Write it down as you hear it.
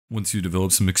Once you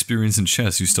develop some experience in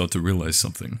chess, you start to realize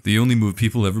something. The only move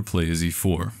people ever play is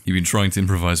e4. You've been trying to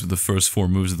improvise with the first 4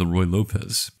 moves of the Roy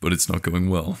Lopez, but it's not going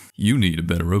well. You need a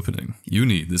better opening. You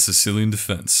need the Sicilian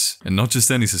defense, and not just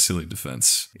any Sicilian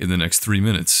defense. In the next 3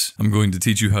 minutes, I'm going to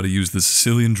teach you how to use the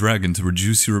Sicilian dragon to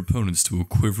reduce your opponents to a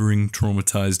quivering,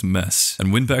 traumatized mess,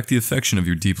 and win back the affection of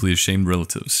your deeply ashamed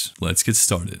relatives. Let's get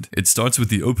started. It starts with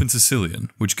the open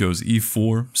Sicilian, which goes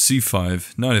e4,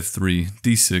 c5, knight f3,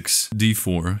 d6,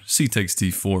 d4, c takes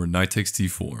d4, knight takes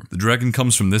d4. The dragon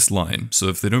comes from this line, so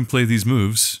if they don't play these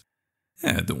moves,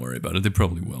 don't worry about it, they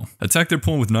probably will. Attack their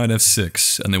pawn with knight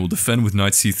f6, and they will defend with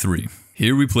knight c3.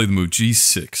 Here we play the move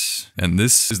g6, and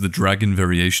this is the dragon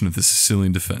variation of the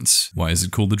Sicilian defense. Why is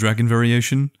it called the dragon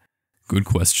variation? Good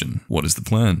question. What is the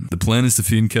plan? The plan is to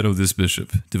fianchetto this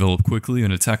bishop, develop quickly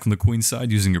and attack from the queenside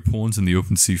using your pawns in the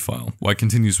open c-file. White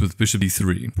continues with bishop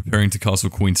e3, preparing to castle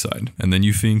queenside, and then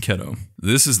you fianchetto.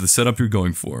 This is the setup you're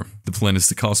going for. The plan is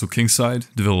to castle kingside,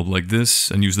 develop like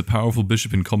this, and use the powerful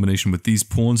bishop in combination with these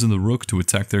pawns and the rook to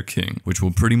attack their king, which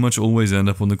will pretty much always end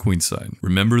up on the queenside.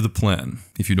 Remember the plan.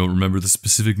 If you don't remember the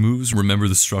specific moves, remember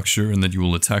the structure and that you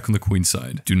will attack on the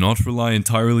queenside. Do not rely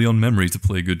entirely on memory to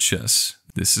play good chess.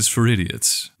 This is for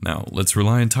idiots. Now, let's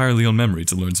rely entirely on memory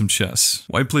to learn some chess.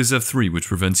 White plays f3, which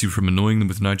prevents you from annoying them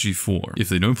with knight g4. If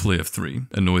they don't play f3,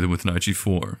 annoy them with knight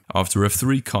g4. After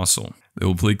f3, castle. They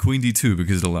will play queen d2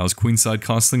 because it allows queenside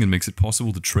castling and makes it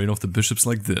possible to trade off the bishops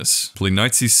like this. Play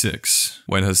knight c6.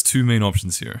 White has 2 main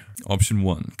options here. Option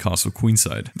 1, castle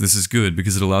queenside. This is good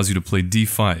because it allows you to play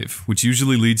d5, which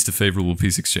usually leads to favorable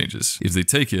piece exchanges. If they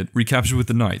take it, recapture with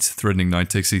the knight, threatening knight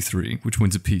takes a3, which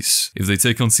wins a piece. If they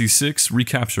take on c6,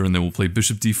 recapture and they will play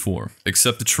bishop d4.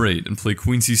 Accept the trade and play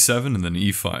queen c7 and then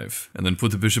e5, and then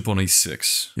put the bishop on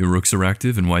e6. Your rooks are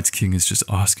active and White's king is just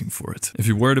asking for it. If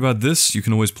you're worried about this, you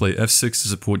can always play f6 to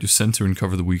support your center and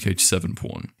cover the weak h7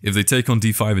 pawn. If they take on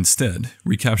d5 instead,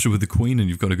 recapture with the queen and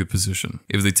you've got a good position.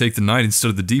 If they take the knight instead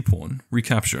of the d pawn,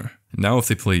 recapture. Now if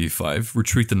they play e5,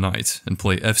 retreat the knight and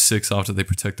play f6 after they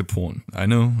protect the pawn. I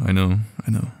know.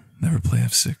 Never play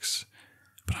f6,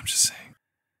 but I'm just saying.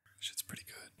 Shit's pretty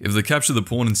good. If they capture the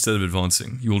pawn instead of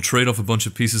advancing, you will trade off a bunch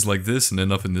of pieces like this and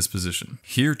end up in this position.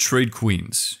 Here, trade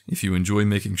queens, if you enjoy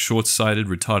making short-sighted,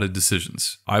 retarded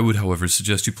decisions. I would, however,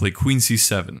 suggest you play queen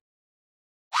c7.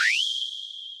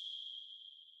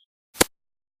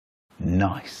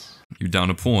 Nice. You down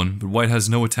a pawn, but White has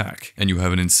no attack, and you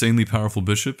have an insanely powerful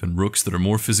bishop and rooks that are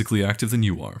more physically active than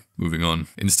you are. Moving on.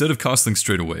 Instead of castling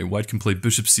straight away, White can play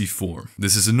bishop c4.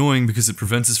 This is annoying because it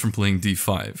prevents us from playing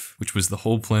d5, which was the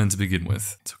whole plan to begin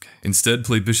with. It's okay. Instead,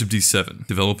 play bishop d7,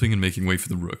 developing and making way for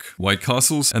the rook. White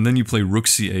castles, and then you play rook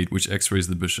c8, which x-rays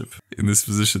the bishop. In this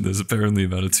position, there's apparently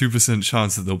about a 2%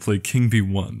 chance that they'll play king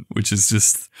b1, which is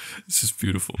just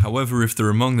beautiful. However, if they're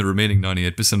among the remaining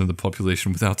 98% of the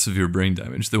population without severe brain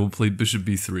damage, they will play bishop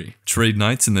b3. Trade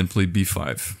knights and then play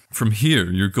b5. From here,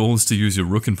 your goal is to use your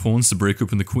rook and pawns to break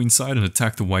open the queen side and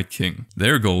attack the white king.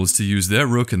 Their goal is to use their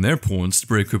rook and their pawns to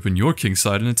break open your king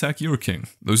side and attack your king.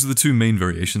 Those are the 2 main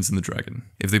variations in the dragon.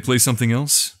 If they play something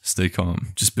else, stay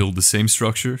calm. Just build the same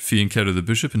structure, fianchetto the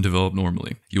bishop, and develop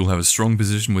normally. You'll have a strong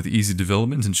position with easy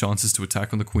development and chances to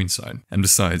attack on the queen side. And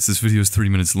besides, this video is 3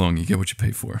 minutes long, you get what you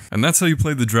pay for. And that's how you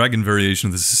play the dragon variation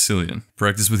of the Sicilian.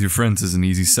 Practice with your friends is an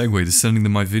easy segue to sending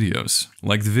them my videos.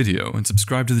 Like the video, and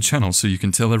subscribe to the channel so you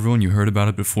can tell everyone you heard about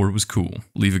it before it was cool.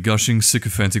 Leave a gushing,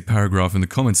 sycophantic paragraph in the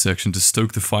comment section to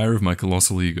stoke the fire of my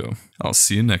colossal ego. I'll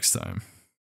see you next time.